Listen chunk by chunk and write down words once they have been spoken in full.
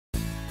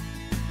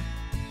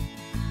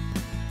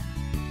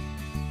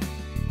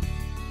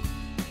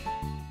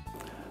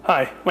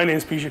Hi, my name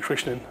is Biju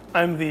Krishnan.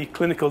 I'm the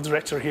clinical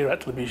director here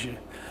at Lubiju.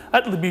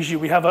 At Lubiju,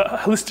 we have a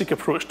holistic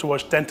approach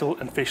towards dental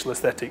and facial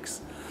aesthetics.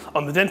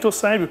 On the dental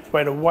side, we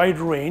provide a wide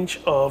range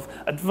of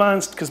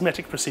advanced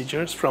cosmetic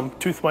procedures, from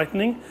tooth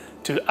whitening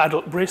to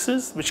adult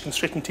braces, which can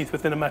straighten teeth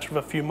within a matter of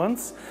a few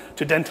months,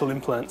 to dental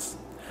implants.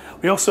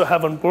 We also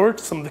have on board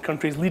some of the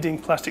country's leading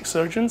plastic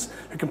surgeons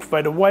who can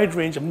provide a wide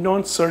range of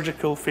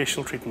non-surgical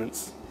facial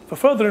treatments. For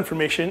further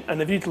information,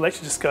 and if you'd like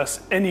to discuss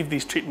any of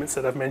these treatments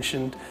that I've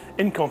mentioned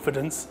in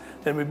confidence,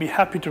 then we'd be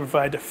happy to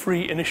provide a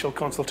free initial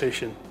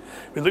consultation.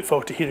 We look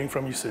forward to hearing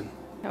from you soon.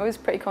 I was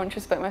pretty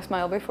conscious about my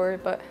smile before,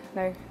 but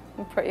now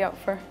I'm pretty up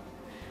for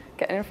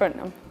getting in front.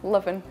 I'm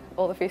loving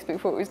all the Facebook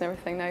photos and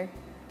everything now.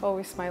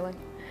 Always smiling.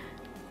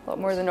 A lot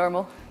more than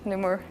normal. No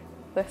more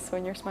this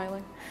when you're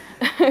smiling.